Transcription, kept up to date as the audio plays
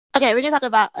Okay, we're gonna talk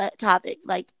about a topic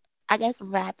like I guess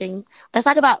rapping. Let's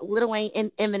talk about Lil Wayne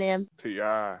and Eminem.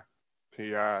 T.I.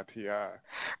 T.I. T.I.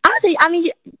 Honestly, I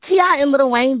mean, Ti and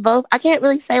Lil Wayne both. I can't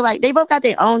really say like they both got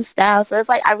their own style, so it's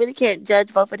like I really can't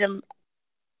judge both of them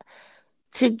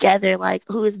together. Like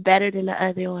who is better than the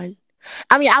other one.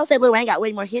 I mean, I would say Lil Wayne got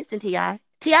way more hits than Ti.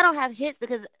 Ti don't have hits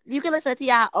because you can listen to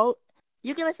Ti. Oh,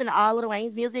 you can listen to all Lil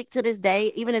Wayne's music to this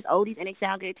day, even his oldies, and they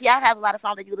sound good. Ti has a lot of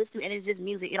songs that you listen to, and it's just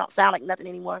music. It don't sound like nothing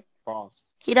anymore. False.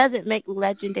 He doesn't make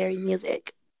legendary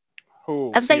music.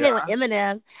 Who? That's the same thing with T.I.?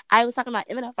 Eminem. I was talking about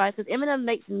Eminem first because Eminem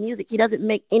makes music. He doesn't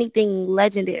make anything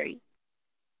legendary.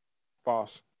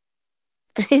 False.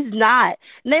 He's not.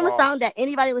 Name a False. song that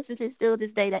anybody listens to still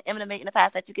this day that Eminem made in the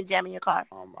past that you can jam in your car.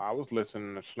 I was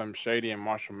listening to Slim Shady and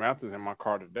Marshall Mathers in my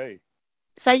car today.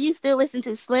 So you still listen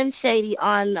to Slim Shady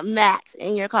on Max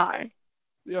in your car?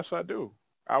 Yes, I do.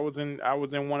 I was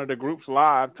in one of the groups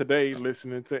live today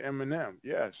listening to Eminem.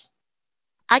 Yes.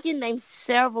 I can name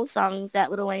several songs that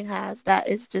Lil Wayne has that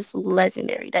is just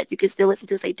legendary that you can still listen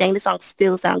to and say, dang, the songs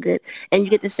still sound good. And you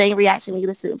get the same reaction when you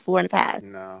listen to it before in the past.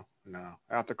 No, no.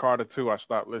 After Carter 2, I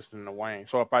stopped listening to Wayne.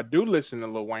 So if I do listen to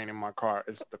Lil Wayne in my car,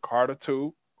 it's the Carter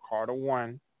 2, Carter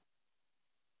 1,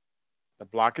 The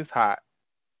Block is Hot,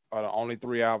 are the only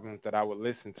three albums that I would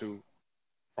listen to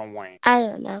from Wayne. I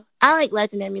don't know. I like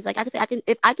legendary music. Like I can say,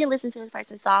 if I can listen to this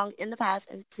person's song in the past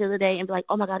and to the day and be like,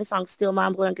 oh my god, this song's still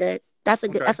mind blowing good. That's a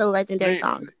good. Okay. That's a legendary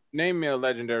song. Name me a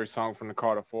legendary song from the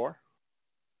Carter 4.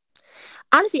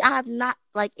 Honestly, I have not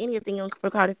like anything on for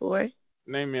Carter 4.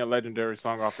 Name me a legendary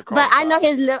song off the Carter But I know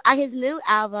 5. his new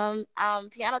album,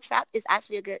 Piano Trap, is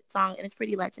actually a good song and it's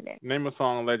pretty legendary. Name a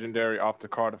song legendary off the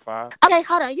Carter 5. Okay,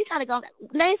 hold on. You trying to go?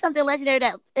 Name something legendary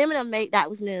that Eminem made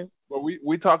that was new. But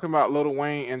we talking about Lil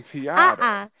Wayne and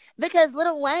T.I. Because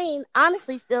Lil Wayne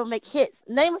honestly still make hits.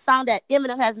 Name a song that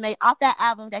Eminem has made off that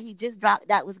album that he just dropped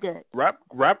that was good. Rap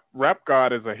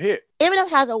God is a hit. Eminem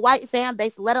has a white fan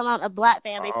base, let alone a black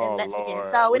fan base and Mexican.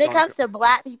 Lord. So when it comes to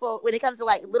black people, when it comes to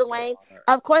like Lil Wayne,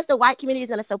 of course the white community is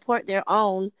going to support their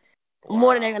own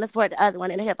more than they're going to support the other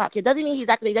one in the hip hop kid. Doesn't mean he's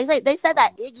actually. They said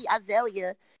that Iggy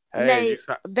Azalea made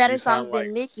better songs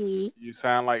than Nicki. You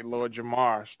sound like Lord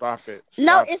Jamar. Stop it.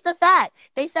 No, it's the fact.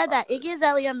 They said that Iggy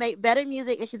Azalea made better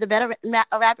music and she's a better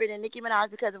rapper than Nicki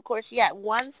Minaj because, of course, she had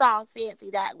one song, Fancy,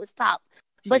 that was top.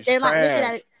 But they're not looking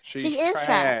at it. She is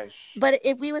trash. But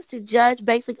if we was to judge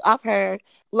basically off her,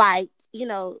 like, you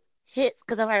know, hits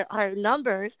because of her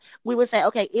numbers, we would say,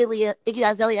 okay, Iggy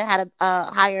Azalea had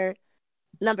a higher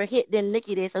number hit than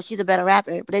Nicki did, so she's a better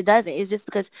rapper. But it doesn't. It's just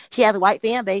because she has a white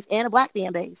fan base and a black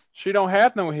fan base. She don't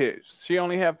have no hits. She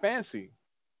only have Fancy.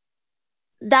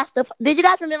 Did you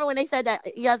guys remember when they said that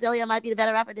Azalea might be the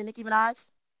better rapper than Nicki Minaj?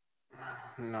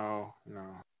 No.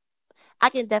 I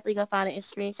can definitely go find it and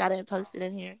screenshot it and post it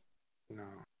in here. No.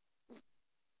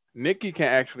 Nicki can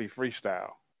actually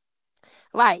freestyle.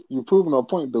 Right. You're proving our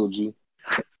point, though, G.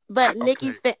 But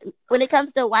Nicki's when it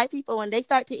comes to white people, when they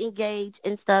start to engage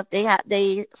and stuff,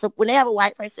 when they have a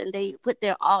white person, they put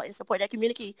their all in support their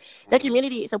community. Their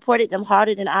community supported them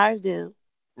harder than ours do.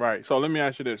 Right. So let me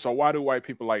ask you this: so why do white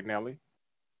people like Nelly?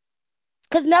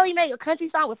 Because Nelly made a country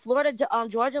song with Florida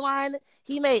Georgia Line.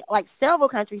 He made like several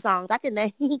country songs. I can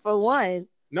name for one.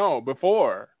 No,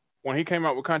 before when he came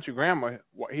out with Country Grammar,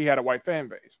 he had a white fan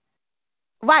base.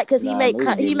 Right, because he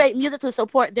made music to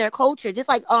support their culture, just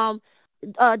like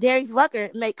Darius Rucker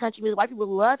made country music. White people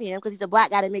love him because he's a black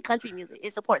guy that made country music.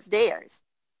 It supports theirs.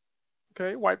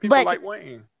 Okay, white people like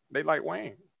Wayne. They like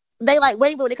Wayne. They like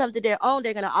Wayne, but when it comes to their own,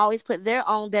 they're gonna always put their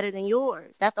own better than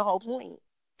yours. That's the whole point.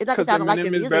 It's not because I don't like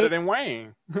their music. Eminem is better than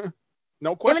Wayne.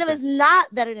 No question. Eminem is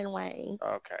not better than Wayne.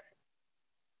 Okay.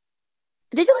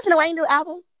 Did you listen to Wayne's new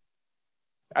album?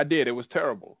 I did. It was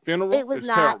terrible. Funeral? It was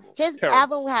not. Terrible. His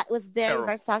album was very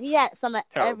versatile. He had some of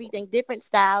everything, different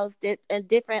styles, and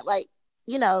different, like,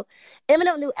 you know.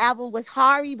 Eminem's new album was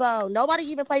horrible. Nobody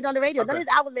even played on the radio. None of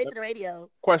his album made it to the radio.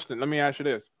 Question. Let me ask you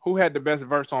this. Who had the best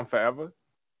verse on Forever?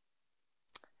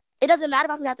 It doesn't matter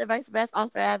about who had the best on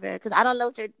Forever, because I don't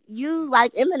know what you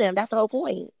like Eminem. That's the whole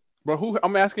point. But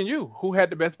I'm asking you, who had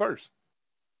the best verse?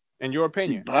 In your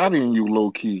opinion? She's bodying you,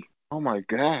 low-key. Oh, my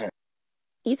God.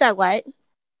 You said what?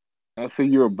 I said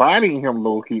you're bodying him,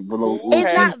 low-key.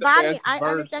 It's not bodying. I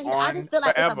understand. I just feel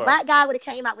like if a black guy would have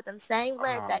came out with them same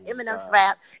lyrics that Eminem's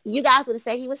rap, you guys would have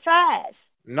said he was trash.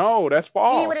 No, that's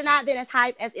false. He would have not been as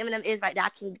hyped as Eminem is right now. I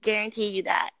can guarantee you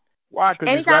that. Why?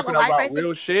 Because he's rapping about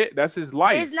real shit. That's his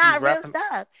life. It's not real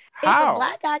stuff. How? If a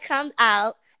black guy comes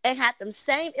out and had them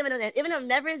same Eminem, that Eminem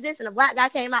never exists, and a black guy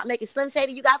came out making Slim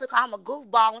Shady, you guys would call him a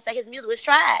goofball and say his music was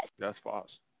trash. That's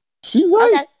false. She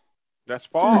right. Okay. That's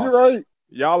false. She's right.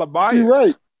 Y'all are biased. She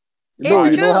right. No,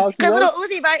 It's you know true. how she Because Lil was?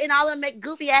 Uzi Vert and all of them make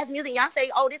goofy ass music. Y'all say,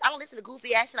 oh, this I don't listen to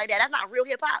goofy ass shit like that. That's not real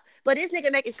hip hop. But this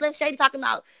nigga making Slim Shady talking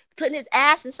about putting his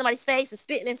ass in somebody's face and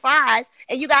spitting in fries,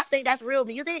 and you guys think that's real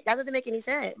music? That doesn't make any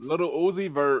sense. Little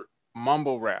Uzi Vert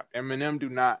mumble rap. Eminem do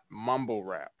not mumble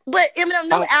rap. But Eminem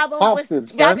new album was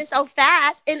rapping so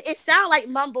fast, and it sounded like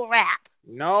mumble rap.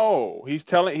 No,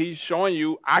 he's showing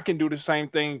you I can do the same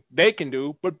thing they can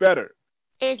do, but better.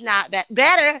 It's not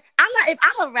better.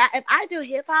 If I do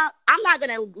hip hop, I'm not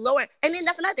gonna lower. And then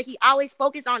that's another thing. He always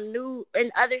focused on new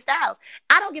and other styles.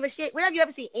 I don't give a shit. Whenever you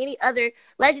ever see any other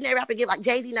legendary rapper give like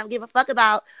Jay-Z don't give a fuck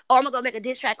about, oh, I'm gonna go make a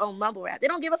diss track on mumble rap. They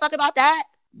don't give a fuck about that.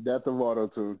 Death of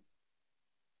Auto-Tune.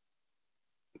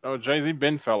 Oh, Jay-Z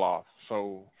been fell off.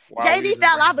 So Jay-Z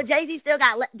fell off, but Jay-Z still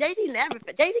got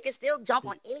Jay-Z can still jump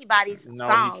on anybody's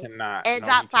song and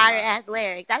drop fire ass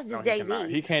lyrics. That's just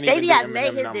Jay-Z. He can't Jay-Z even has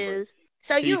made his dues.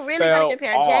 So you really want to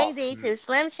compare Jay-Z to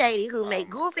Slim Shady, who made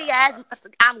goofy ass,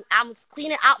 I'm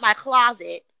cleaning out my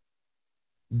closet.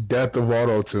 Death of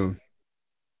Auto-Tune.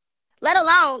 Let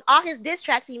alone all his diss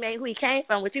tracks he made, who he came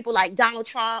from, with people like Donald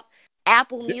Trump,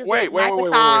 Apple Music,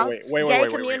 Microsoft, Gay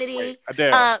Community,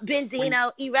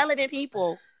 Benzino, irrelevant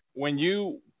people. When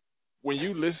you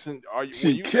listen,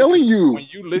 when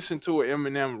you listen to an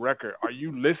Eminem record, are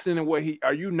you listening to what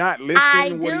are you not listening? I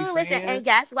to what do listen, saying? and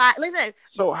guess what? Listen,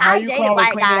 so how you dated a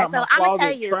white guy, so I'm gonna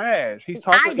tell you, trash.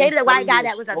 I dated a white guy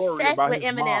that was obsessed with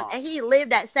Eminem, and he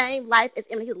lived that same life as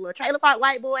Eminem. He was a little trailer park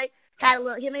white boy.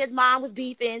 Him and his mom was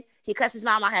beefing. He cussed his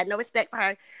mom. I had no respect for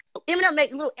her. Eminem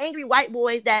make little angry white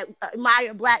boys that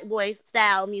admire black boys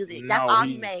style music. That's all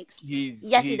he makes.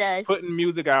 Yes, he does. Putting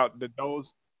music out that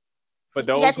those.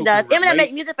 Yes, he does. Eminem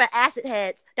make music for acid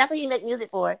heads. That's what he make music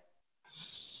for.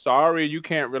 Sorry, you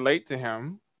can't relate to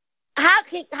him. How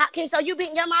can so you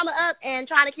beating your mama up and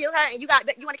trying to kill her, and you want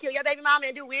to kill your baby mama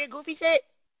and do weird goofy shit?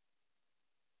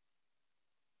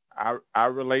 I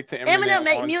relate to Eminem. Eminem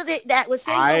make music that would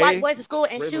send little white boys to school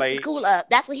and shoot the school up.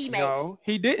 That's what he makes. No,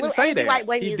 he didn't say that.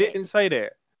 He didn't say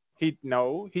that. He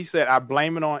said I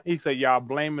blame it on. He said y'all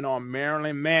blame it on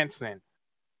Marilyn Manson.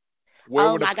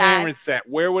 Where were the parents at?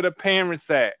 Where were the parents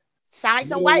at? Sound like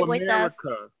some white boy stuff.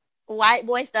 White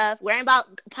boy stuff. Worrying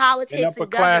about politics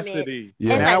and government.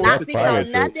 Yeah, it's like not speaking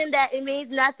on nothing that it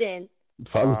means nothing.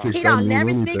 Politics. He don't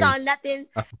never speak on nothing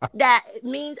that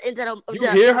means into the.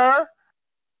 You hear her?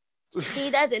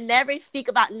 He doesn't never speak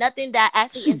about nothing that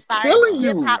actually inspires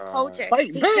hip hop culture.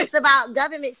 He speaks about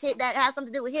government shit that has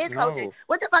something to do with his culture.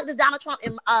 What the fuck does Donald Trump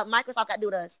and Microsoft got to do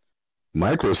with us?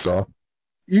 Microsoft?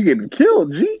 You getting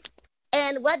killed, G.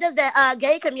 And what does the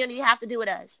gay community have to do with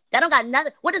us? That don't got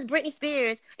nothing. What does Britney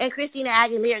Spears and Christina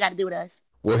Aguilera got to do with us?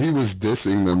 Well, he was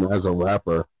dissing them as a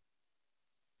rapper.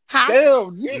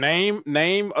 Huh?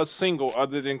 Name a single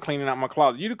other than Cleaning Out My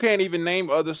Closet. You can't even name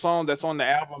other songs that's on the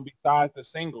album besides the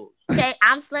singles. Okay,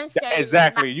 I'm Slim Shady.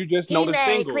 Exactly. You just know the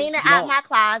singles. Cleaning Out My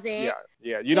Closet.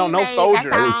 Yeah. You don't know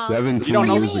Soldier. That was 17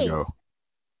 years ago.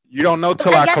 You don't know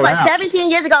till I guess what?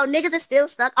 17 years ago, niggas are still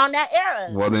stuck on that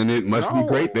era. Well, then it must be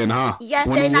great then, huh? Yes,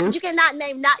 they not. You cannot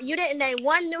name. You didn't name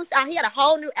one new song. He had a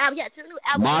whole new album. He had 2 new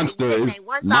albums. Monster. You didn't name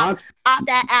one song off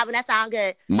that album. That sound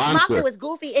good. Monster was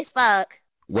goofy as fuck.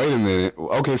 Wait a minute.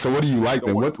 Okay, so what do you like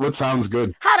then? What sounds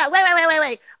good? Hold on.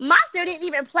 Wait. Monster didn't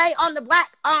even play on the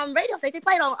black radio station. He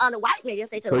played on the white radio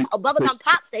station, a bubblegum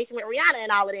pop station with Rihanna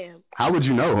and all of them. How would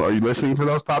you know? Are you listening to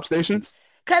those pop stations?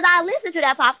 Because I listen to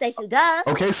that pop station, duh.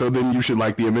 Okay, so then you should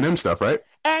like the Eminem stuff, right?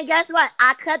 And guess what?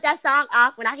 I cut that song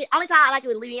off when only time I like it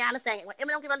when Rihanna sang it. When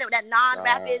Eminem came on there with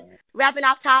that rapping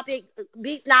off topic,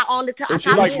 beats not on the topic.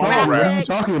 What are you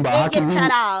talking about? It gets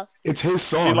cut off. It's his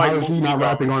song. How is he not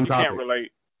rapping on topic? Can't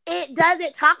relate. It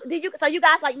doesn't talk. So you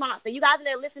guys like Monster? You guys in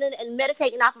there listening and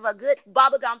meditating off of a good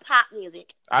bubblegum pop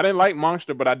music? I didn't like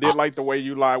Monster, but I did like the way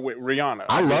you lie with Rihanna.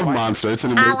 I love Monster. It's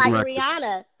an amazing I like record.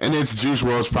 Rihanna. And it's Juice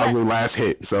WRLD's probably last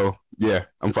hit. So yeah,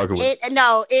 I'm fucking with it.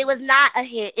 No, it was not a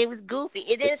hit. It was goofy.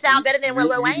 It didn't sound better than what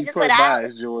Lil Wayne just put out.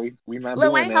 Lil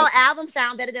Wayne's whole album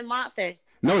sound better than Monster.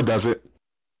 No, it doesn't.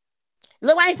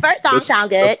 Lil Wayne's first song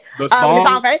sound good. The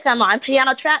song first come on.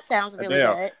 Piano Trap sounds really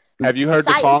good. Have you heard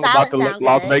the song about the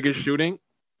Las Vegas shooting?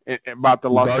 About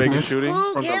the Las Vegas shooting?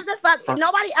 Who gives a fuck?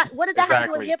 Nobody. What does that have to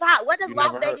do with hip hop? What does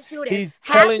Las Vegas shooting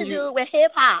have to do with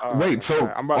hip hop? Wait,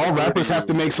 so all rappers have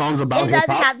to make songs about hip hop? It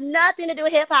doesn't have nothing to do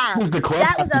with hip hop. Who's the club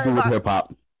have to do with hip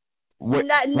hop?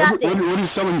 Nothing. What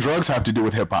does selling drugs have to do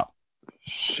with hip hop?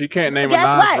 She can't name a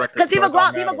non-record. Because people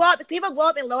grow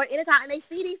up in lower income and they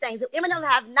see these things. Eminem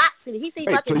have not seen it. He sees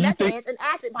fucking meth heads and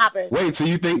acid poppers. Wait, so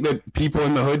you think that people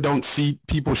in the hood don't see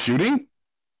people shooting?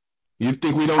 You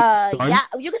think we don't? Yeah,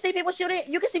 you can see people shooting.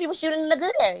 You can see people shooting in the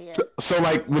good area. So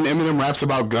like when Eminem raps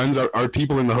about guns, are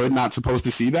people in the hood not supposed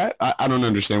to see that? I don't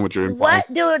understand what you're implying.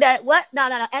 What dude? What? No.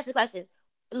 Answer the question.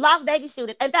 Las Vegas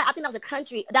shooting. In fact, I think that was a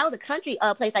country. That was a country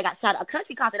place that got shot up. A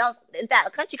country concert. In fact,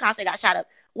 a country concert got shot up.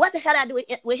 What the hell did I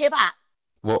do with hip hop?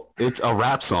 Well, it's a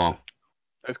rap song.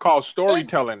 It's called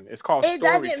storytelling. It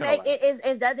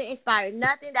doesn't inspire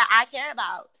nothing that I care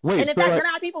about. Wait, and in fact, none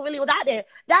of our people really was out there.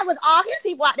 That was all his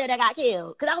people out there that got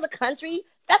killed. Because that was a country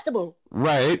festival.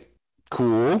 Right.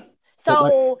 Cool.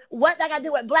 So what that got to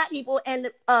do with black people and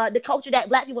the culture that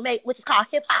black people make, which is called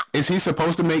hip hop? Is he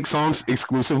supposed to make songs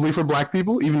exclusively for black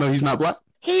people, even though he's not black?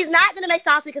 He's not going to make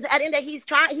songs because at the end of the day, he's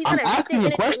going to asking the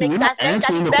question. You're not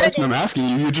answering the question I'm asking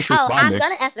you. You're just responding. I'm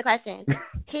going to answer the question.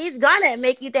 He's going to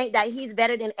make you think that he's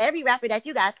better than every rapper that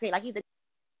you guys create. Like he's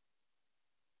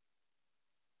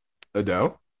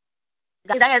Adele?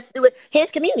 That has to do with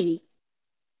his community.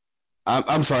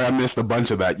 I'm sorry. I missed a bunch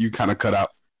of that. You kind of cut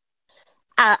out.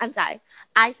 I'm sorry.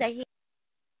 I say he.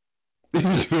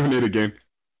 You're doing it again.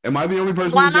 Am I the only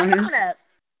person who's doing here? Up.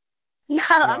 No,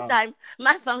 I'm sorry.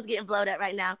 My phone's getting blowed up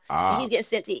right now. He's getting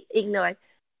sent to ignored.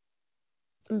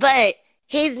 But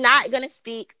he's not going to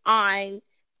speak on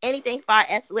anything far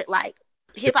as with like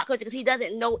hip-hop culture because he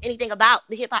doesn't know anything about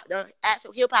the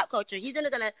actual hip-hop culture. He's gonna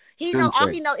all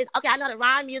he knows is, okay, I know the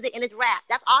rhyme music and it's rap.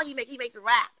 That's all he makes. He makes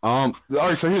rap. All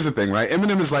right, so here's the thing, right?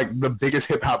 Eminem is like the biggest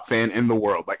hip-hop fan in the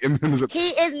world. Like Eminem is he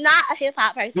is not a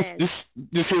hip-hop person. Just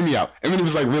hear me out. Eminem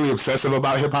is like really obsessive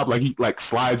about hip-hop. Like he like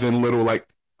slides in little like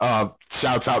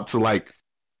shouts out to like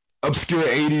obscure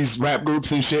 80s rap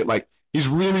groups and shit. Like he's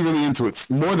really, really into it.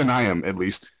 More than I am, at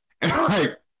least. And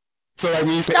like so like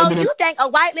when you say Eminem, you think a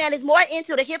white man is more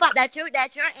into the hip hop that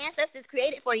your ancestors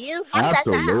created for you? How does that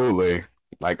sound? Absolutely.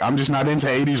 Like I'm just not into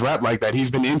 80s rap like that.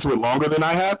 He's been into it longer than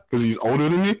I have because he's older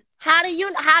than me. How do you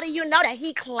know that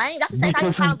he claimed? That's the same time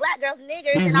he's calling black girls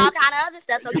niggers and all kind of other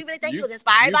stuff. So you really think he was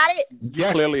inspired by it?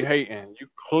 Yes. Clearly hating. You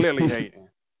clearly hating.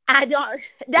 I don't.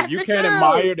 That's you the can't truth.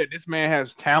 admire that this man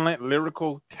has talent,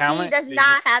 lyrical talent. He does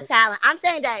not have talent. I'm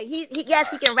saying that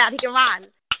yes, he can rap, he can rhyme,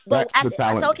 but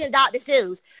so can Dr.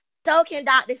 Seuss. So can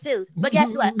Dr. Seuss. But guess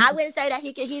what? I wouldn't say that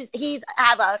he's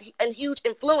have a huge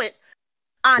influence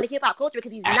on the hip hop culture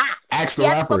because he's not. Ask the rappers. He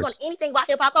hasn't spoken on anything about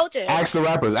hip hop culture. Ask the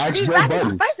rappers.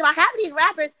 First of all, half of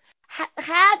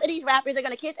these rappers are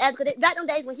gonna kiss ass because back in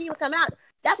them days when he was coming out,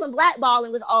 that's when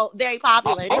blackballing was all very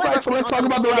popular. All right, so let's talk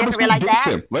about the rappers who like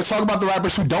him. Let's talk about the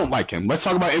rappers who don't like him. Let's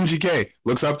talk about MGK.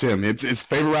 Looks up to him. It's his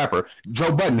favorite rapper.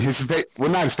 Joe Budden, not his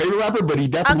favorite rapper, but he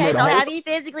definitely. Okay, so have you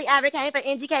physically ever came from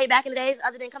MGK back in the days,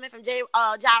 other than coming from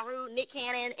Ja Rule, Nick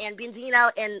Cannon, and Benzino,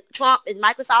 and Trump, and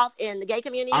Microsoft, and the gay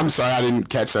community? I'm sorry, I didn't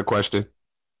catch that question.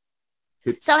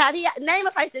 So have you name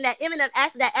a person that Eminem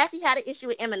actually had an issue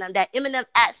with Eminem that Eminem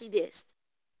actually dissed?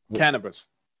 Cannabis.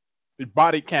 He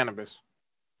bodied cannabis.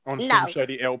 On Slim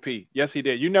Shady LP. Yes, he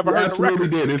did. You never heard the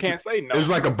record. You can't say no. There's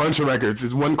like a bunch of records.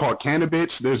 There's one called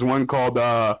Cannabis. There's one called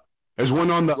there's one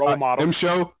on the M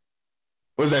show.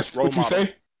 What was that? What you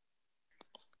say?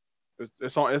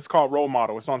 It's called Role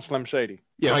Model. It's on Slim Shady.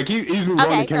 Yeah, like he's been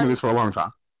rolling cannabis for a long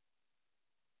time.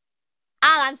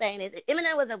 All I'm saying is, if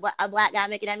Eminem was a black guy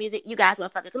making that music, you guys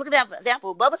would fuck it. Look at that, for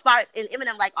example, Bubba Sparxxx and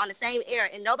Eminem like on the same era,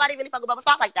 and nobody really fuck with Bubba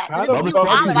Sparxxx like that.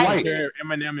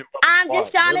 Eminem and I'm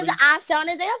just showing an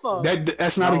example.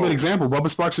 That's not a good example.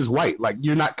 Bubba Sparxxx is white. Like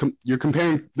you're not you're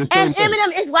comparing the same thing.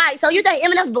 Eminem is white, so you think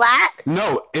Eminem's black?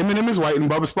 No, Eminem is white and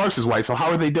Bubba Sparxxx is white. So how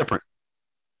are they different?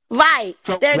 Right.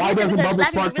 So why doesn't Bubba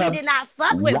Sparxxx really did not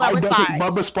fuck with Bubba Sparxxx?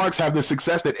 Bubba Sparxxx have the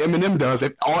success that Eminem does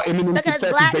if all Eminem's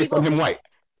success is based on him white?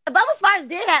 Bubba Sparxxx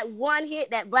did have one hit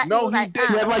that black people was like,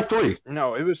 he had like 3.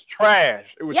 No, it was trash.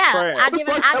 It was trash. I give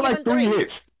him 3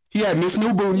 hits. He had Miss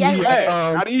New Booty.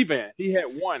 Yeah, not even. He had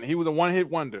one. He was a one-hit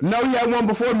wonder. No, he had one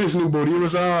before Miss New Booty. It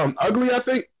was Ugly, I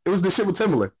think. It was the shit with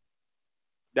Timberland.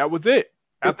 That was it.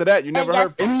 After that, you never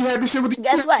heard. And he had the shit with.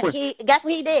 Guess what? Guess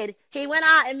what he did? He went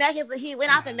off and met his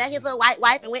little white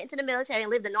wife and went into the military and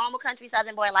lived a normal country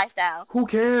Southern boy lifestyle. Who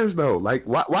cares though? Like,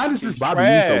 why does this bother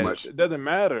you so much? It doesn't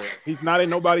matter. He's not in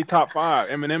nobody top 5.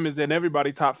 Eminem is in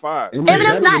everybody top 5.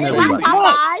 Eminem's not in my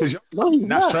top 5. No, he's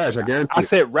not trash. I guarantee. I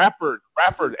said rappers.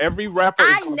 Every rapper.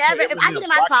 I never. If I get in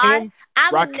my car, I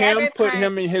would never put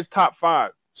him in his top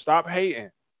 5. Stop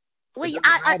hating. Well,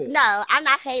 no, I'm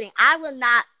not hating. I will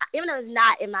not. Eminem is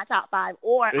not in my top 5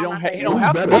 or. What's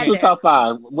your top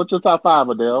 5? What's your top 5,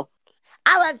 Adele?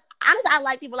 I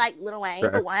like people like Lil Wayne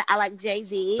for one. I like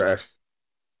Jay-Z. Trash.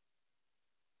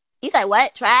 You say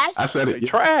what? Trash? I said it.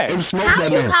 Trash. How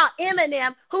do you call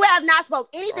Eminem, who have not spoke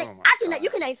anything? You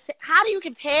can. How do you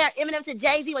compare Eminem to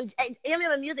Jay-Z when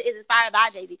Eminem music is inspired by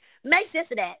Jay-Z? Make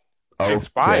sense of that.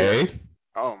 Expired.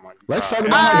 Oh my god. Let's talk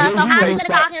about so how are you gonna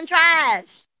call him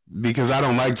trash? Because I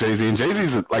don't like Jay-Z, and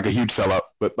Jay-Z's like a huge sellout.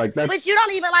 But like that. But you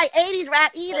don't even like 80s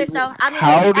rap either, so I mean,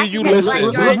 how do you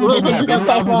listen? Let her get her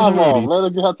top 5 off. Let her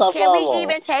get her top 5 off. Can we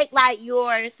even take like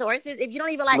your sources if you don't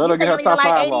even like? Let her get her top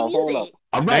 5 off. music.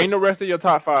 Name the rest of your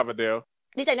top 5, Adele.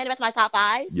 Did you say name the rest of my top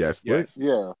 5? Yes. Yeah.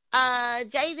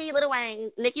 Jay-Z, Lil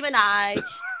Wayne, Nicki Minaj.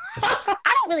 I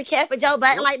don't really care for Joe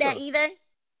Budden like that either.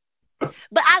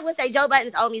 But I would say Joe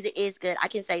Budden's old music is good. I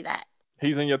can say that.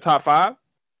 He's in your top 5?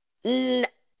 I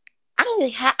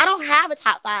don't have a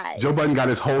top 5. Joe Budden got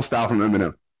his whole style from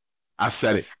Eminem. I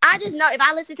said it. I just know if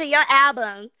I listen to your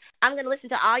album, I'm going to listen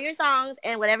to all your songs,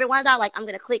 and whatever ones I like, I'm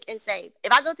going to click and save.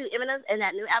 If I go through Eminem's and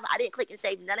that new album, I didn't click and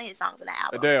save none of his songs in that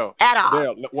album. Adele. At all.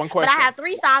 Adele, one question. But I have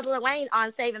 3 songs of Lil Wayne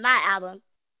on saving my album.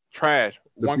 Trash.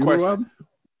 One question.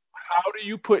 How do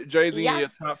you put Jay-Z in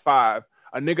your top 5?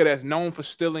 A nigga that's known for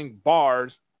stealing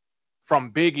bars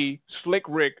from Biggie, Slick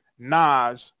Rick,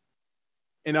 Nas,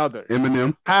 and others.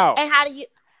 Eminem. How? And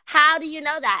how do you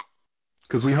know that?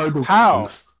 Because we heard the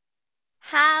songs.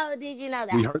 How did you know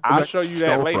that? I'll show you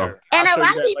that later. And a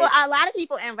lot of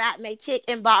people in rap may kick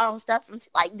and borrow stuff from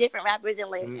like different rappers and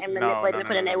lyrics and manipulate and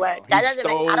put in their words. That doesn't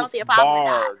make. I don't see a problem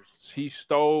with that. He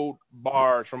stole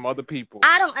bars from other people.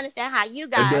 I don't understand how you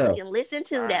guys can listen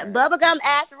to that bubblegum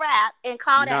ass rap and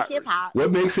call that hip hop. What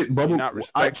makes it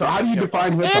bubblegum? So how do you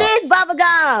define hip hop? It is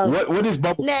bubblegum. What is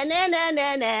bubblegum? Na na na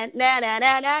na na na na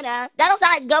na na na. That don't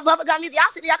sound like bubblegum music. Y'all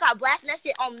sit there, y'all blasting that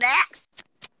shit on Max.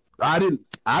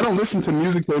 I don't listen to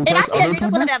music to impress other people. If I see a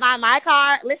nigga put up my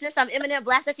car, listen to some Eminem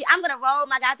blast that shit, I'm gonna roll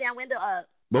my goddamn window up.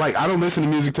 But like, I don't listen to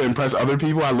music to impress other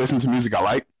people. I listen to music I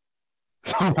like.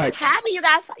 So like, have you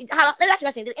guys? Let me ask you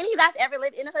a question. Do any of you guys ever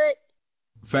live in the hood?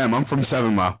 Fam, I'm from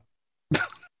 7 Mile.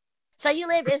 So you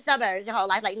live in suburbs your whole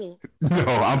life, like me? No,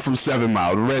 I'm from 7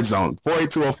 Mile, the red zone,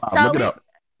 48205. So look it up.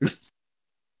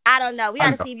 I don't know. We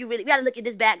gotta see if you really. We gotta look at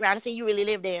this background and see if you really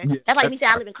live there. Yeah, that's like me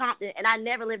saying I live in Compton, and I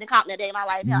never lived in Compton a day in my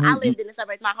life. Hell, I lived in the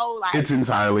suburbs my whole life. It's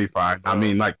entirely fine. I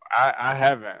mean, like I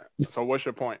haven't. So what's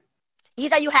your point? You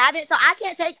say you haven't, so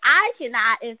I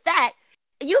cannot. In fact,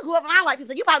 you grew up around white people,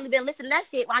 so you probably been listening to that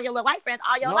shit around your little white friends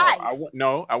all your life.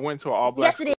 I went to an all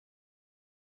black. Yes, it is.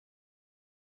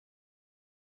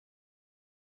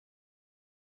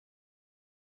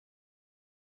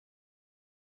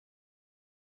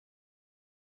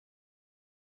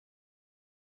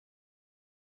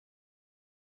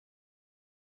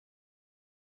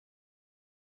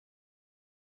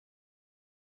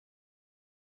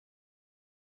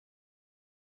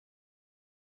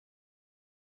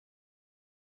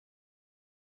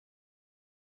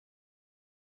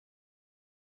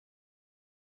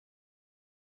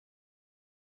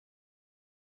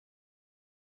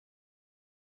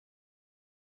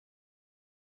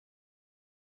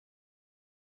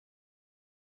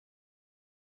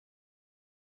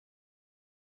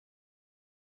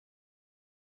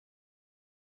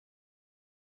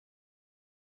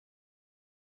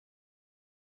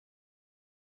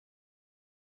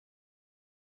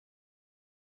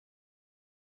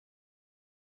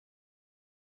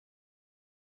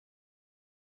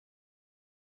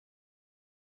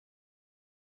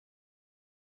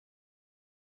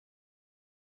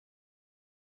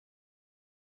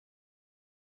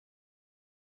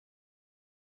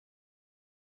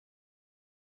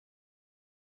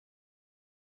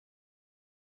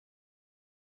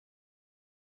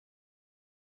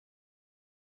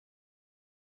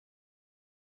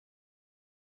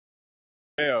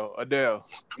 Adele.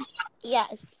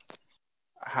 Yes.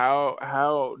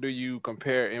 How do you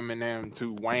compare Eminem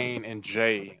to Wayne and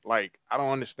Jay? Like, I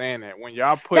don't understand that. When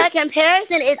y'all put the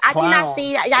comparison is, I cannot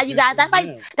see that. You guys, that's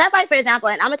like for example,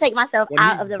 and I'm gonna take myself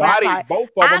out of the rap part.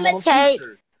 I'm gonna take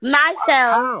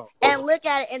myself and look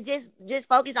at it and just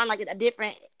focus on like a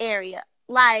different area.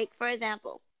 Like, for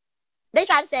example, they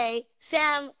try to say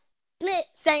Sam Smith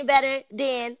sang better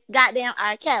than goddamn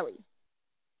R. Kelly.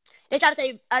 They try to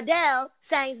say Adele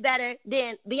sings better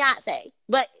than Beyonce.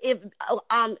 But if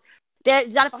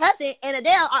Jonathan Hudson and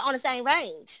Adele are on the same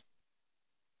range.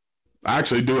 I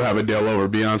actually do have Adele over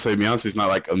Beyonce. Beyonce's not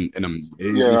like an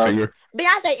amazing singer.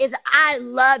 I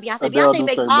love Beyonce. Beyonce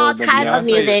makes all types of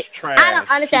music. I don't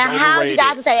understand how you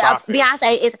guys would say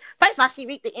Beyonce is, first of all, she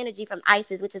reaped the energy from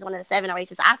ISIS, which is one of the 7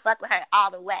 races. I fuck with her all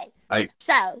the way.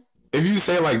 So if you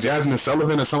say like Jasmine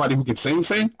Sullivan or somebody who can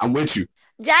sing, I'm with you.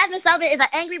 Jasmine Sullivan is an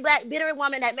angry, black, bitter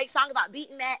woman that makes songs about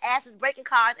beating men, asses, breaking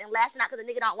cars, and lashing out because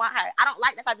the nigga don't want her. I don't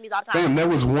like that type of music all the time. Damn, there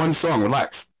was one song,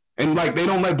 relax. And like, they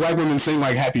don't let black women sing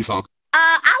like happy songs.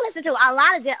 I listen to a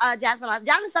lot of Jasmine Sullivan.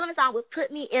 Jasmine Sullivan song would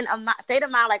put me in a state of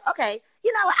mind like, okay,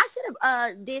 you know what? I should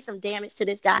have did some damage to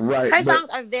this guy. Right, Her songs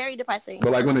are very depressing.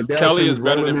 But like when Adele Kelly sings is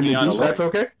better than Beyonce. That's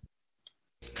okay.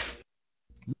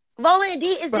 Rolling D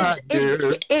is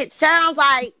just, it sounds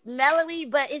like melody,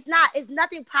 but it's not. It's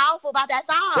nothing powerful about that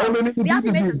song.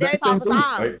 Beyonce makes some very powerful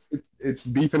songs. Like, it's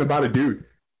beefing about a dude.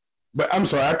 But I'm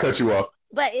sorry, I cut you off.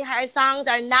 But her songs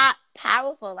are not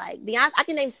powerful. Like Beyonce, I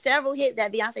can name several hits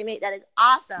that Beyonce made that is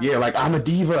awesome. Yeah, like I'm a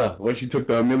Diva, when she took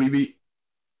the Millie beat.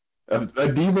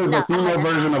 A diva is a female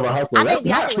version of a hustler. I think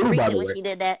Beyonce was reaching when she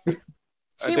did that.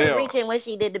 She was reaching when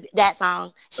she did that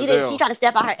song. She tried to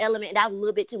step out her element. That was a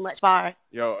little bit too much for her.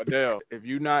 Yo, Adele, if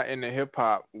you're not into hip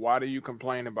hop, why do you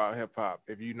complain about hip hop?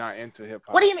 If you're not into hip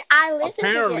hop, what do you mean? I listen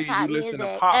Apparently, to hip hop music,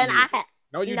 to pop and music.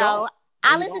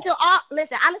 I listen to all.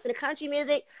 Listen, I listen to country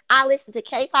music. I listen to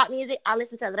K-pop music. I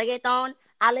listen to reggaeton.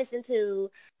 I listen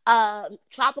to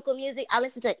tropical music. I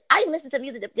even listen to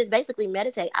music that just basically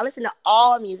meditate. I listen to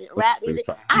all music, rap music.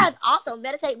 I have also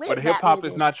meditate with. But hip hop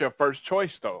is not your first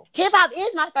choice, though. Hip hop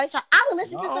is my first choice. I would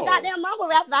listen to some goddamn mumble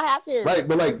raps if I have to. Right,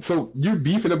 but like, so you're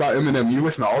beefing about Eminem. You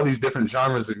listen to all these different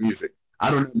genres of music.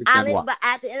 I don't understand why. But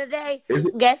at the end of the day,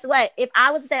 guess what? If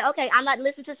I was to say, okay, I'm not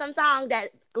listening to some song that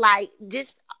like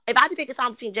just, if I had to pick a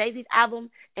song between Jay-Z's album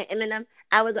and Eminem,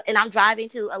 I would go, and I'm driving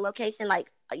to a location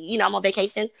like, you know, I'm on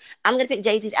vacation, I'm going to pick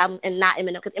Jay-Z's album and not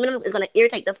Eminem, because Eminem is going to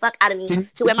irritate the fuck out of me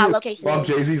to where my location is.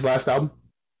 Jay-Z's last album?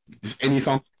 Just any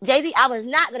song? Jay-Z's album is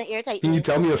not going to irritate me. Can you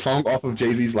tell me a song off of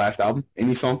Jay-Z's last album?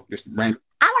 Any song? Just random.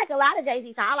 I like a lot of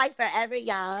Jay-Z songs. I like Forever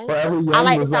Young. Forever Young. I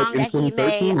like the song that he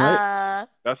made. Right?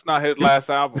 That's not his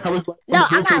last album. No,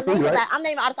 I'm not listening to that. I'm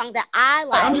naming all the songs that I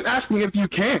like. I'm just asking if you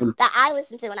can. That I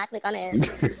listen to when I click on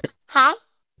it. Huh?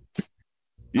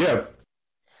 Yeah.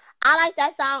 I like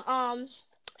that song,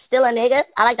 Still a Nigga.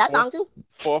 I like that song too.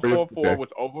 444 was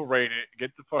overrated.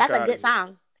 Get the fuck out of here. That's a good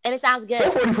song. And it sounds good.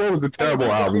 444 was a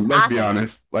terrible album, let's be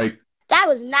honest. Like, that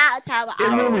was not a terrible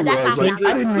album. Really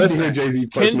I didn't really hear Jay-Z's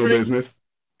personal business.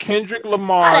 Kendrick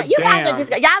Lamar,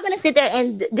 y'all gonna sit there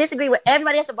and disagree with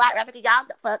everybody that's a black rapper because y'all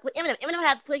fuck with Eminem. Eminem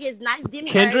has put his nice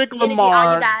demi Kendrick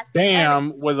Lamar,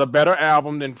 Damn, was a better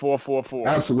album than 444.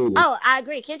 Absolutely. Oh, I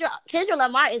agree. Kendrick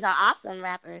Lamar is an awesome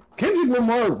rapper. Kendrick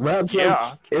Lamar raps like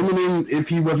Eminem if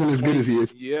he wasn't as good as he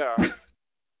is. Yeah.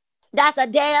 That's a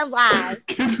damn lie.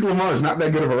 Kendrick Lamar is not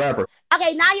that good of a rapper.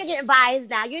 Okay, now you're getting biased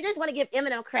now. You just want to give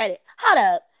Eminem credit. Hold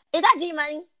up. Is that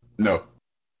G-Money? No.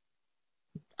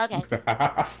 Okay.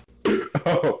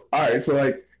 Oh, all right. So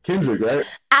like Kendrick, right?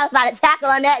 I was about to tackle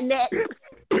on that next.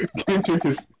 Kendrick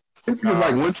is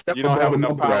like one step above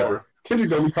another rapper. Kendrick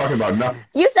don't be talking about nothing.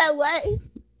 You said what?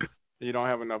 You don't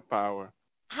have enough power.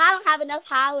 I don't have enough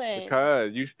power.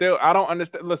 Because you still, I don't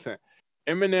understand. Listen,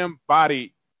 Eminem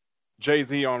bodied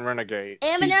Jay-Z on Renegade.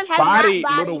 Eminem has bodied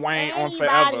not Lil Wayne on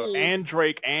Forever, and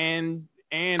Drake, and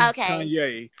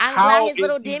Kanye. I'm glad his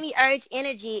little demiurge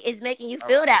energy is making you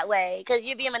feel that way, because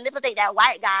you're being manipulated that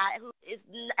white guy who is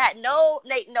had no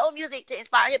music to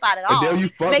inspire hip hop at all. Adele, you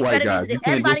fuck white guys. You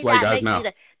can't diss white guys now.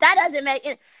 That doesn't make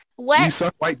it. What? You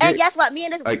suck white dick. And guess what? Me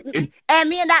and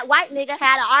that white nigga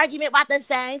had an argument about the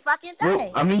same fucking thing.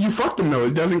 Well, I mean, you fucked him though.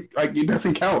 It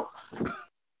doesn't count.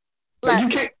 Look, you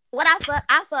can't. What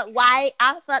I fuck white,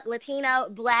 I fuck Latino,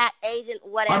 black, Asian,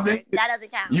 whatever. That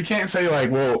doesn't count. You can't say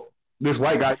like, well, this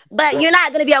white guy. But you're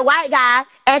not gonna be a white guy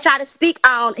and try to speak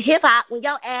on hip hop when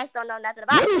your ass don't know nothing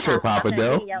about it. What is hip hop,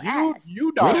 Adele?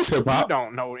 You don't. What is hip hop? You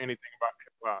don't know anything about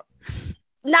hip hop.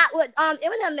 Not what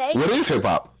Eminem made. What is hip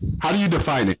hop? How do you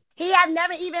define it? He has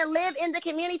never even lived in the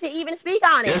community to even speak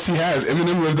on it. Yes, he has.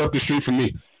 Eminem lived up the street from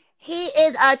me. He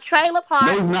is a trailer park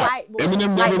white boy.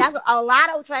 Eminem never, that's a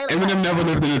lot of trailer Eminem parks. never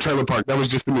lived in a trailer park. That was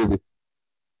just a movie.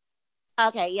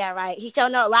 Okay, yeah, right. He sure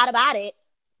know a lot about it.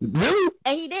 Really?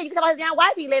 And he did. You can tell his damn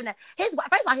wife he lived there. First of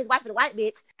all, his wife is a white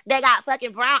bitch that got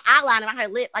fucking brown outline around her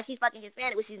lip like she's fucking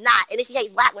Hispanic, which she's not. And then she hates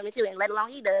black women too, and let alone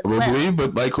he does. Probably,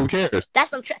 but like, who cares?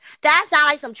 That sounds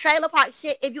like some trailer park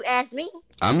shit, if you ask me.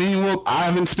 I mean, well, I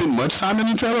haven't spent much time in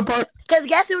a trailer park. Cause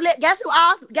guess who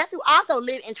also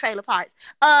live in trailer parks?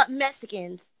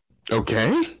 Mexicans.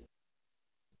 Okay.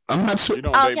 I'm not sure. You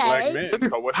don't date black men. So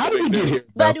how did he get here?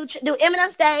 But do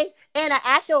Eminem stay in an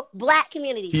actual black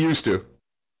community? He used to.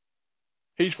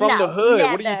 He's from the hood.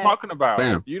 Never. What are you talking about?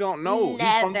 Bam. You don't know.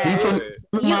 Never. He's from the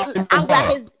hood. I'm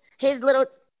glad his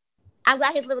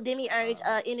little demiurge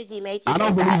energy made you. I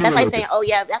don't believe that's like saying, oh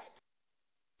yeah, that's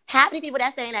half the people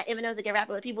that's saying that Eminem's a good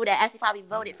rapper are people that actually probably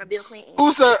voted for Bill Clinton.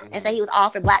 Who's that? And say he was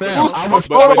all for black people. Hold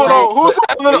on. Who's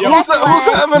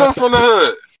Eminem from the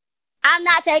hood? I'm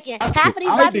not taking half of these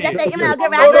black people that say Eminem a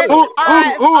good rapper.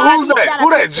 Who's that? Who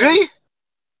that? G?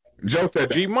 Joe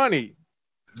said G-Money.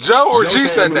 Joe or G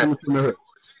said that?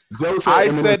 Joe said I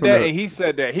Eminem said from that, the and he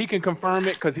said that. He can confirm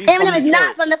it because he's Eminem from is not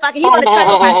Detroit. from the fucking. He from the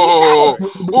trailer park. He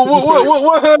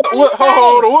said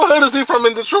it. What hood is he from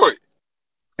in Detroit?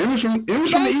 Eminence from the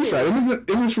Thank east side. you.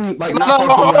 Eminence from like No, not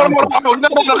far from where I'm from.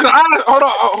 hold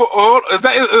on.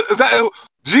 Is that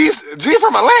G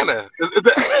from Atlanta? Is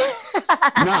that,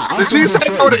 Nah, I'm did from G say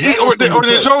Detroit. or Joe's from did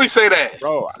Detroit. Joey say that?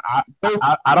 Bro,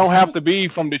 I don't have to be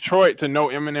from Detroit to know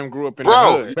Eminem grew up in the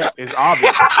Bro. hood. It's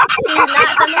obvious. He's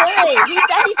not from the hood. He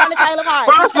said he's from the trailer park.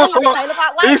 He First said of he's a all, trailer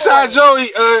park white Eastside boy. Joey,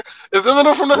 is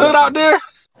Eminem from the hood out there?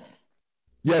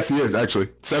 Yes, he is actually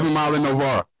 7 Mile in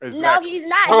Novara. No, he's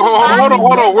not. Hold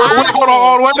on. Wait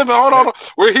a minute. Hold on.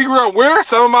 Where he grew up? Where?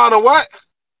 7 Mile and what?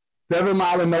 7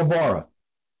 Mile in Novara.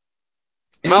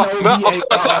 No, 7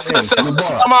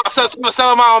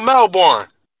 Mile in Melbourne.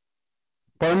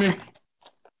 Pardon me?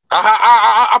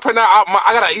 I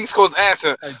got an East Coast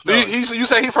accent. You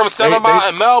say he from 7 Mile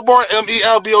in Melbourne?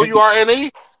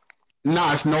 MELBOURNE?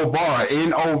 Nah, it's Novara.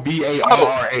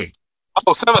 NOVARRA.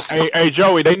 Oh, 7. Hey,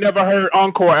 Joey, they never heard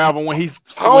Encore album when he's.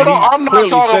 Hold on, I'm not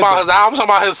talking about his album. I'm talking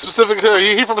about his specific hood.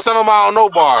 He from 7 Mile in No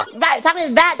Bar. Right, talking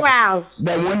his background.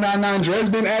 That 199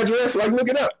 Dresden address, like look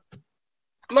it up.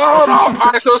 No. All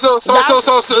right, so is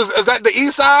that the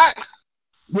East Side?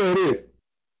 Yeah, it is.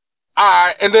 All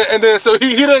right, and then so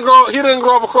he didn't grow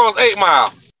up across 8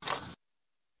 Mile.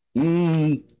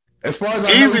 As far as I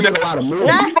know, he did a lot of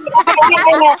movies.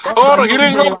 Hold on, he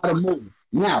didn't grow up.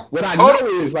 Now, what I know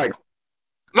is like.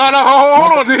 No,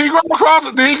 hold on. Did he grow up across?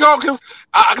 Did he grow across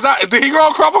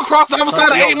the other side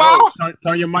of 8 Mile?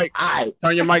 Turn your mic.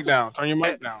 Turn your mic down.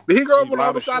 Did he grow up on the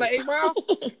other side of 8 Mile?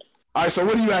 All right, so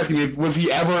what are you asking me? Was he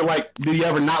ever did he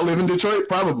ever not live in Detroit?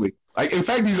 Probably. Like, in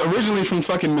fact, he's originally from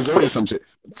fucking Missouri or some shit.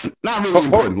 It's not really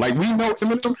important. Like, we know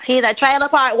Eminem. He's a trailer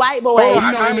park white boy. We know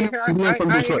Eminem from being from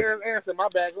Detroit. Answer. My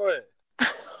bad. Go ahead.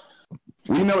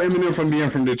 We know Eminem from being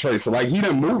from Detroit. So, like, he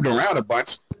done moved around a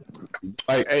bunch.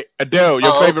 Like, hey, Adele,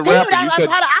 your favorite rapper. You said,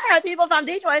 I heard people from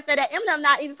Detroit say that Eminem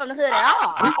not even from the hood at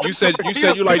all. You said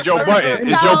you like Joe Button.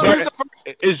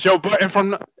 Is Joe Button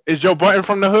from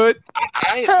the hood?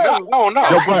 No.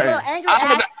 Joe Button.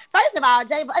 First of all,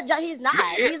 he's not.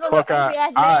 He's a little angry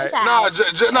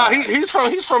ass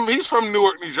man. He's from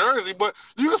Newark, New Jersey, but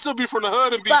you can still be from the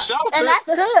hood and be sheltered. And that's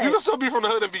the hood. You can still be from the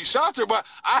hood and be sheltered, but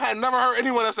I had never heard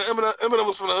anyone that said Eminem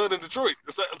was from the hood in Detroit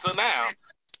until now.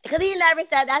 Because he never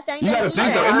said that same thing. You gotta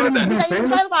think though, Eminem's been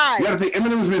famous. You gotta think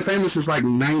Eminem's been famous since like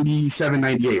 97,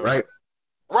 98, right?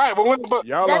 Right, but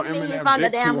y'all on Eminem from the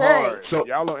damn hood. So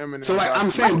y'all on Eminem. So like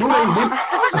I'm saying, you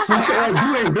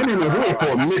ain't been in the hood for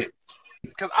a minute.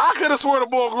 Because I could have sworn the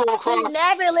boy grew up across. He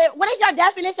never lived. What is your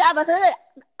definition of a hood?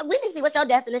 We need to see what your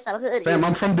definition of a hood is. Fam,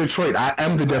 I'm from Detroit. I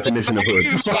am the definition of hood.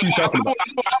 What the fuck are you talking about?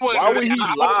 Why would he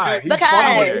lie?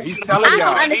 Because he's telling y'all. I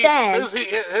don't understand.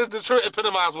 His Detroit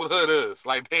epitomized what hood is.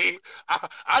 Like,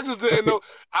 I just didn't know.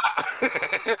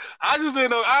 I just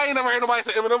didn't know. I ain't never heard nobody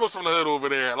say Eminem was from the hood over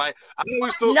there. Like, I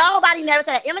always thought. Nobody never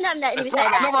said that. Eminem never even said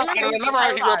that. I never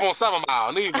heard he grew up on 7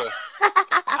 Mile, neither.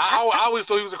 I always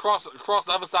thought he was across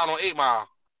the other side on 8 Mile.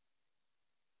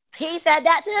 He said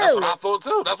that too. That's what I thought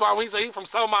too. That's why when he said he's from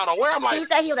 7 Mile nowhere, I'm like. He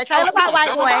said he was a trailer park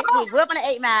white boy. He grew up in the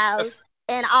 8 Miles.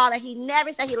 And all that. He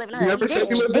never said he lived in the hood.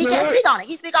 He can't speak on it.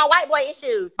 He speak on white boy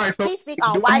issues. Right, so he speak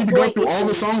on white boy issues. All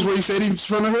the songs where he said he's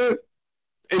from the hood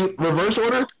in reverse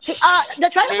order. The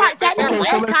trailer park technically is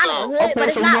kind of a hood, but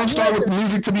it's so not. We're gonna start with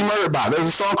Music to Be Murdered By. There's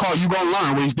a song called "You Gonna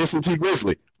Learn" where he's dissing T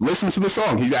Grizzly. Listen to the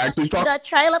song. He's actually talking. The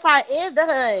trailer park is the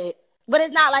hood, but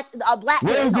it's not like a black.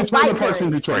 Where is the trailer parks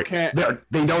in Detroit?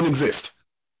 They don't exist.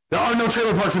 There are no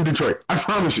trailer parks in Detroit. I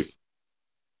promise you.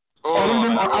 All of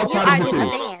them are outside of the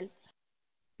city.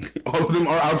 All of them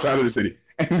are outside of the city.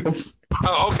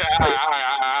 Oh, okay. All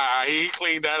right. He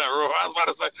cleaned that up. I was about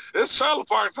to say, there's trailer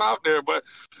parks out there, but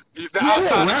they're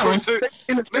outside of Detroit City.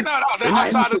 They're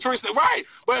outside of Detroit City. Right.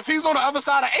 But if he's on the other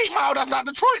side of 8 Mile, that's not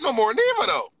Detroit no more, neither,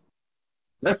 though.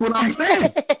 That's what I'm saying.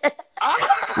 What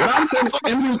I'm saying is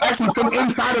Eminem's actually from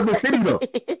inside of the city, though.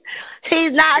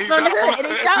 He's not from the hood, and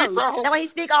it shows. That's why he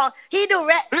speak on. He does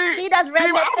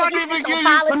redneck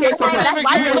politics.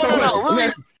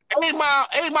 8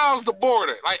 Mile is the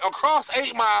border. Like, across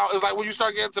 8 Mile is like when you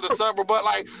start getting to the suburb. But,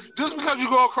 like, just because you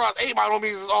go across 8 Mile don't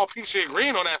mean it's all peachy and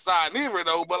green on that side neither,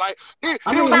 though. But, like, it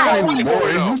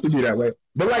used to be that way.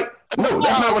 But, like, no,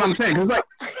 that's not what I'm saying. Because, like...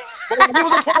 he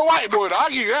was a poor white boy, though. I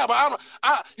give you that. But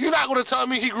you're not going to tell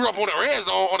me he grew up on the red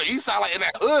zone on the east side, like, in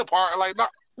that hood part. Like, no.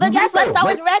 But guess what? So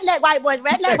is redneck white boys.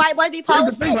 Redneck white boys be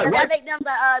police. That make them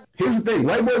the. Here's the thing: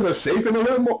 white boys are safe in the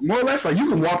hood, more or less. Like you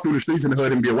can walk through the streets in the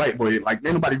hood and be a white boy. Like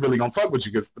ain't nobody really gonna fuck with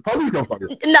you because the police gonna fuck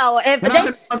with you. No,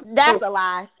 that's a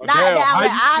lie. Not down where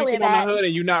I live at. The hood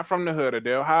and you not from the hood,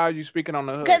 Adele. How are you speaking on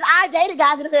the hood? Because I dated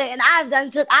guys in the hood and I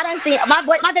done seen my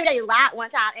baby daddy lied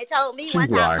one time and told me one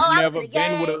time, oh, I was in the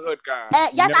game. With a hood guy.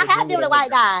 Yes, I have been with a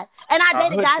white guy, and I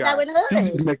dated guys that were in the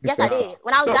hood. Yes, I did.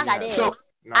 When I was young, I did.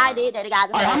 I did date a guy.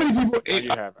 How many people? In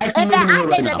fact, I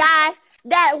dated a guy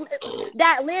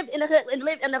that lived in the hood and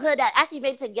lived in the hood that actually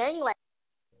made it to gangland.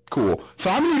 Cool. So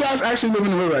how many of you guys actually live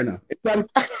in the hood right now?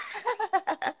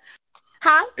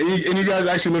 Huh? Any guys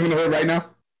actually live in the hood right now?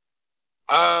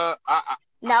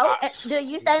 No. Do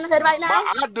you stay in the hood right now?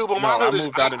 I do, but my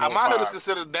hood is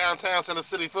considered downtown Center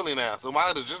City, Philly now. So my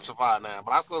hood is gentrified now.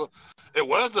 But it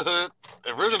was the hood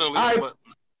originally. But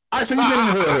all right, so you've been in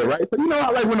the hood, right? So you know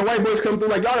how, like, when the white boys come through,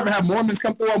 like, y'all ever have Mormons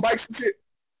come through on bikes and shit?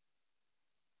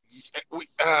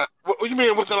 What you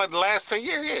mean within, like, the last 10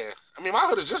 years? Yeah. I mean, my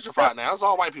hood is gentrified now. It's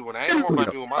all white people now. Ain't no more black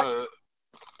people in my hood.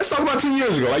 Let's talk about 10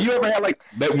 years ago. Like, you ever had, like,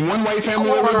 that one white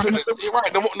family that lives in the hood? You're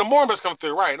right. The Mormons come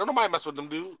through, right. Don't nobody mess with them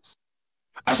dudes.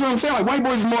 That's what I'm saying. Like, white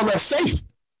boys is more or less safe.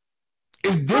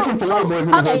 It's different for white boys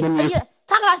in the hood.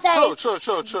 Talk about saying.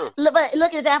 True. But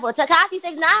look, example. Tekashi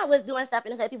 69 was doing stuff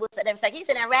in the hood. People said they respect. He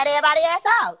said and rat everybody ass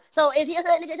out. So is he a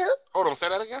hood nigga too? Hold on, say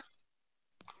that again.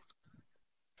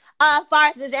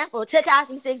 For example,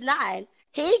 Tekashi 69,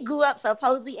 he grew up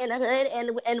supposedly in the hood,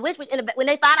 and when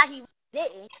they found out he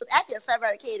didn't, he was actually a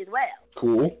suburb kid as well.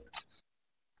 Cool.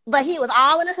 But he was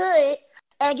all in the hood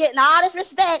and getting all this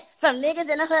respect from niggas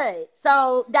in the hood.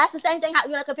 So that's the same thing. How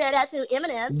you want to compare that to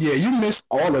Eminem? Yeah, you missed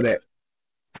all of that.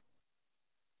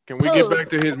 Can we get back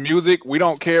to his music? We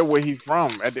don't care where he's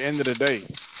from at the end of the day.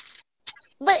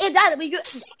 But it does.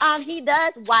 He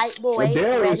does white boy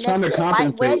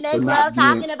redneck love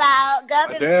talking about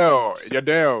government.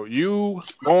 Adele, you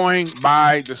going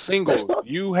by the singles.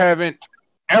 You haven't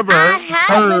ever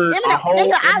heard a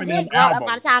whole Eminem album.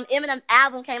 By the time Eminem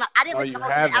album came out, I didn't listen to the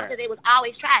whole album because it was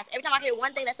always trash. Every time I hear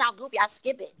one thing that sounds goofy, I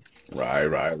skip it. Right.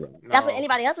 That's what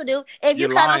anybody else would do. If you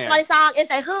cut on somebody's song and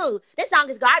say, "Who? This song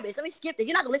is garbage. Let me skip it."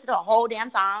 You're not gonna listen to a whole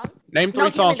damn song. Name three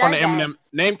songs from the Eminem.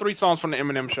 Name 3 songs from the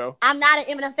Eminem show. I'm not an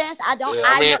Eminem fan. So I don't. Yeah,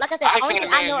 I know, like I said, the only thing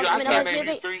I know of Eminem's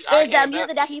music is the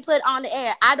music that he put on the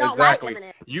air. I don't like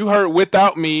Eminem. You heard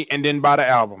 "Without Me" and then buy the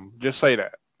album. Just say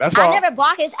that. That's all. I never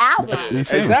bought his album.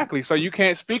 Exactly. So you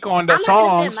can't speak on the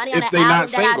songs if they're not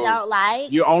singles. I don't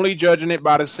like. You're only judging it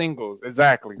by the singles.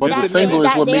 Exactly. But the single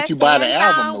is what makes you buy the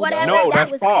album. No,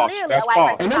 that's false. That's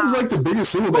false. And that was like the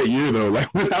biggest single that year, though.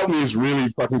 Like, "Without Me" is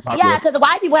really fucking popular. Yeah, because the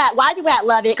white people had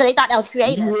loved it because they thought that was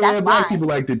creative. Yeah, that's black people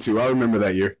liked it too. I remember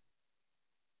that year.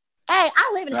 Hey,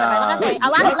 I live in the suburbs. Like I say, a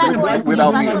lot of black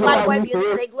boys, white boy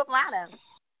music, they grew up around them.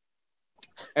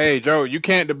 Hey Joe, you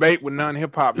can't debate with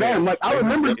non-hip hop. Man, like I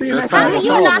remember seeing that.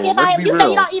 You non-hip-hop. You said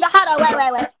you don't even. Hold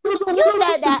on, wait. You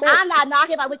said that I'm not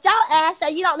non-hip-hop, but your ass said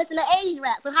you don't listen to 80s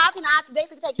rap. So how can I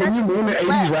basically take your? Can you name the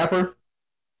 80s rapper?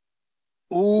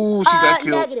 Ooh, she's that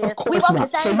cute. Negative. We both in the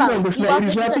same boat. We both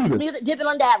listen to music dipping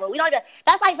on dabble. We don't even.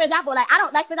 That's like, for example, like I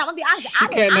don't like. For example, I'm gonna be honest. You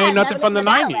can't name nothing from the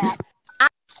 90s.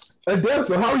 Adele,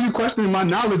 so how are you questioning my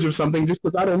knowledge of something just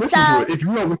because I don't listen to it? If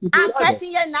you don't listen to it, I'm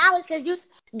questioning your knowledge because you.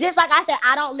 Just like I said,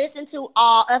 I don't listen to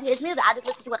all of his music. I just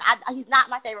listen to what he's not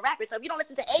my favorite rapper. So if you don't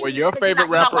listen to 80s, well, your favorite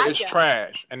rapper is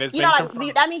trash, and it's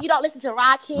that means you don't listen to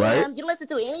Rakim. Right? You don't listen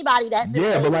to anybody that's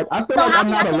but like I feel like I'm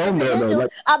not alone there though.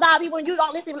 Like, about people when you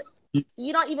don't listen,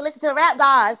 you don't even listen to rap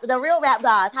gods, the real rap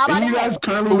gods. How about you guys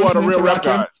currently listening to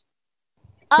Rakim?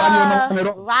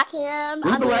 Rakim.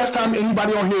 When's the last time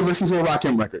anybody on here listens to a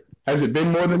Rakim record? Has it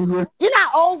been more than a year? You know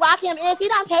how old Rakim is? He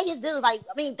don't pay his dues. Like,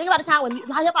 I mean, think about the time when hip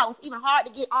hop was even hard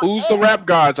to get on. Who's the rap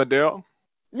gods, Adele?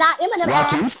 Not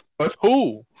Eminem.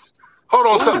 Who?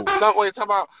 Hold on, wait, talk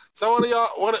about some of y'all.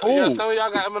 Some of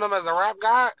y'all got Eminem as a rap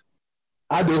god.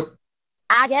 I do.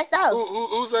 I guess so.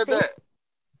 Who said that?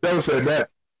 Joe said that.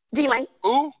 G-Money.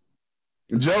 Who?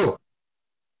 Joe.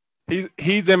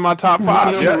 He's in my top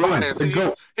 5. He's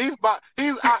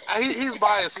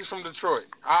biased. He's from Detroit.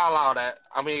 I'll allow that.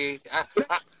 I mean,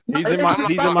 he's in my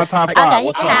top 5.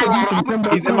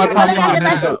 He's in my top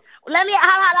 5. Let me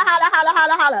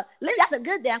holla. That's a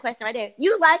good damn question right there.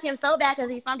 You like him so bad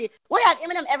because he's from Detroit. What have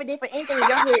Eminem ever did for anything in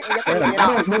your hood and your community at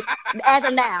all? As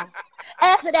of now.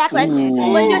 Answer that question.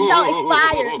 But you're so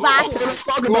inspired by him. Let's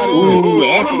talk about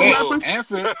it.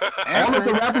 Answer. All of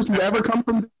the rappers who ever come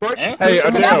from Detroit. Hey,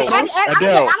 Adele. I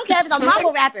don't care if it's a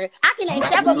mumble rapper. I can name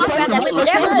several mumble rappers that went to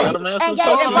their hood and gave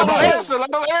them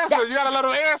Let them answer. You gotta let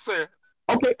them answer.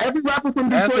 Okay, every rapper from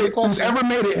Detroit who's ever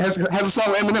made it has a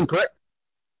song with Eminem, correct?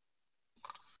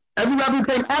 Every rapper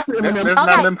came after Eminem. There's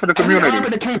nothing for the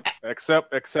community.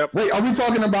 Except. Wait, are we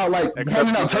talking about like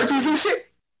handing out turkeys and shit?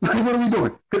 Like, what are we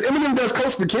doing? Because Eminem does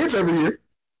Coast for Kids every year.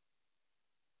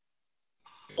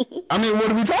 I mean, what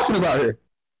are we talking about here?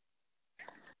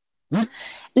 Name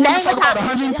the top.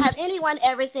 Have anyone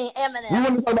ever seen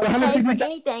Eminem pay for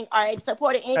anything or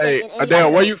supported anything? Hey,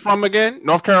 Adele, where you from again?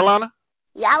 North Carolina?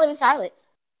 Yeah, I live in Charlotte.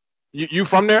 You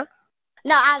from there?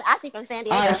 No, I actually from San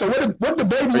Diego. All right, so what the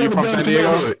baby ever done to your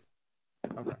hood?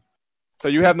 Okay. So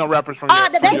you have no rappers from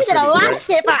the baby did a lot of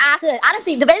shit for our hood.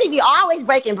 Honestly, the baby be always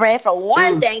breaking bread for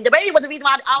one thing. The baby was the reason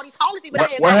why all these homeless people out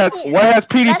here. What has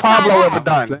P.D. Pablo ever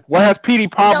done? What has P.D.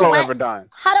 Pablo ever done?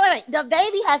 Hold on, wait. The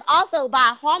baby has also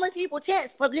bought homeless people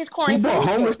tents for this quarantine.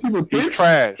 Homeless people tents? He's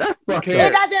trash.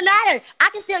 It doesn't matter.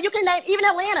 You can name, even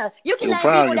Atlanta, you can name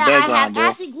people that have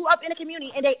actually grew up in the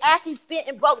community and they actually spent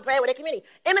and broke bread with the community.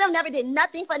 Eminem never did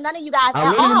nothing for none of you guys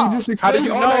at all. How do you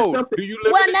know? Do you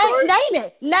live in Detroit? Name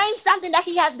it. Name something that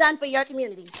he has done for your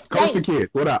community. Coast for Kids.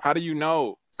 What up? How do you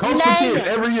know? Coast for Kids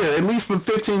every year, at least for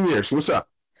 15 years. What's up?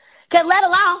 Because let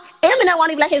alone, Eminem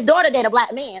won't even let his daughter date a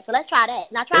black man. So let's try that.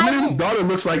 Now try Eminem's daughter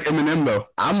looks like Eminem, though.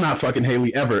 I'm not fucking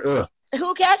Haley ever. Ugh.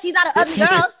 Who cares? She's not an ugly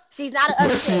girl. She's not an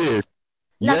ugly Yes, she is.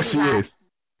 No, yes, she is.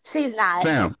 She's not.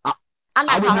 Damn. I'm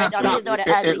not calling his daughter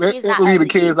ugly. She's not ugly. The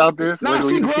kids out there. No,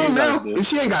 she grown now. And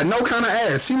she ain't got no kind of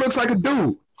ass. She looks like a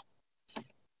dude.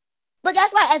 But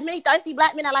guess what? As many thirsty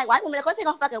black men are like white women, of course they're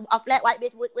gonna fuck a flat white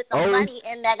bitch with some money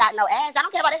and that got no ass. I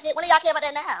don't care about that shit. When do y'all care about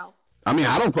that now? I mean,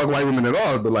 I don't fuck white women at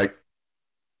all, but like,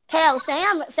 hell,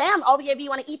 Sam over here be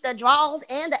want to eat the draws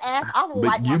and the ass off of a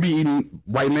white woman. You be eating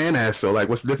white man ass, so like,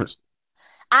 what's the difference?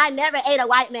 I never ate a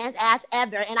white man's ass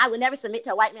ever, and I would never submit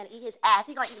to a white man to eat his ass.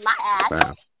 He gonna eat my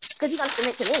ass because he's gonna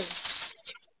submit to me.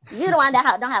 You the one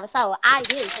that don't have a soul. I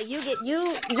do. So you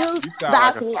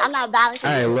bow to me. I'm not bowing to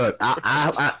you. Hey, look,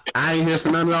 I ain't here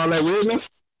for none of all that weirdness.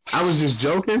 I was just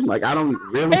joking. Like, I don't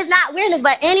really. It's not weirdness,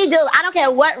 but any dude, I don't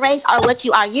care what race or what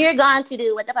you are, you're going to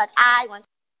do what the fuck I want.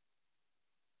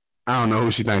 I don't know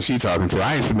who she thinks she talking to.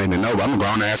 I ain't submitting to nobody. I'm a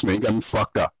grown ass man. You got me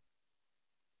fucked up.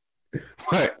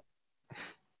 What?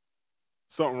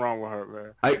 Something wrong with her,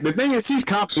 man. Like, the thing is, she's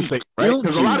compensating, right?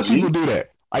 Because a lot of people do that.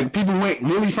 Like, people went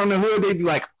really from the hood. They be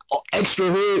like, extra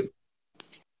hood.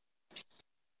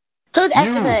 Who's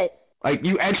extra hood? Like,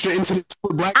 you extra into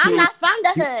the black I'm not from the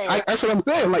hood. That's what I'm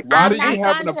saying. Like, why do you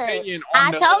have an opinion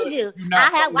on I told you.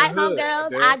 I have white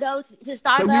homegirls. I go to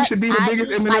Starbucks. So you should be the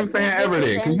biggest Eminem fan ever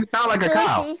then, because you sound like a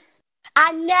cow.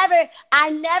 I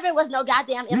never was no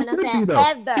goddamn Eminem fan,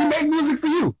 ever. He made music for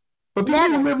you. But people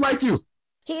who live like you.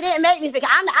 He didn't make music.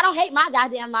 I don't hate my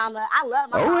goddamn mama. I love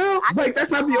my mama. Well, like,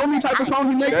 that's not the only type of song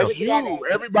he made. That's you.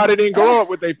 Everybody didn't grow up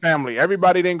with their family.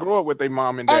 Everybody didn't grow up with their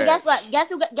mom and dad. And guess what?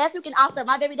 Guess who can also?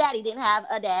 My baby daddy didn't have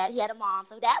a dad. He had a mom.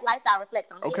 So that lifestyle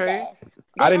reflects on his dad.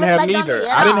 I didn't have neither.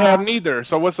 I didn't have neither.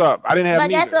 So what's up? I didn't have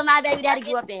neither. But guess what my baby daddy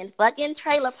grew up in? Fucking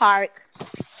trailer park.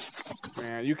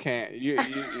 Man, you can't. You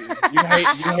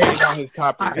hate on his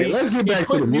topic. Hey, let's get back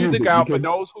to the music out for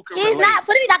those who can relate. He's not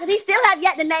putting me down because he still have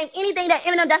yet to name anything that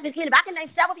Eminem does for his community. But I can name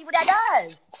several people that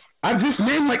does. I just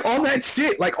named like all that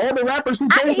shit, like all the rappers who.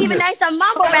 I can even name some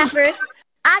mumble rappers.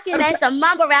 I can name some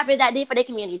mumble rappers that did for their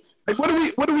community. Like, what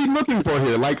are we looking for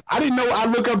here? Like, I didn't know I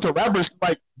look up to rappers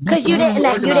like. Because you didn't.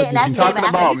 That's you talking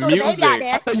about music.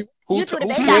 You threw the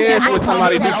baby out there. Who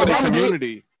somebody did for the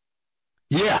community?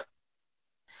 Yeah.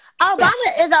 Obama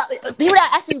is a people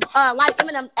that actually like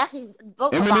Eminem actually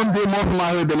vote for Obama. Eminem did more for my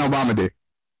hood than Obama did.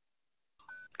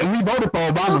 And we voted for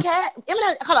Obama. Okay.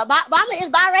 Obama is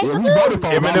biracial too.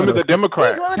 Eminem is a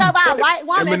Democrat.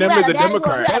 Eminem is a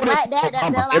Democrat.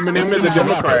 Eminem is a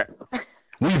Democrat.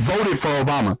 We voted for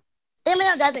Obama.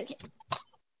 Eminem doesn't.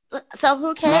 So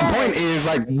who cares? My point is,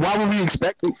 like, why would we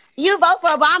expect it? You vote for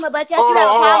Obama, but you have a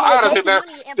problem with gay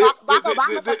community, and Barack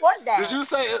Obama supports that. Did you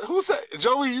say, who said,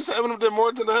 Joey, you said Eminem did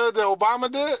more to the hood than Obama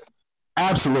did?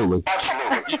 Absolutely.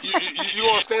 You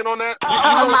gonna stand on that?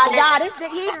 Oh my God, he's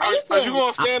reaching. Are you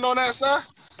gonna stand on that, sir?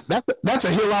 That's a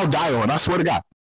hill I'll die on, I swear to God.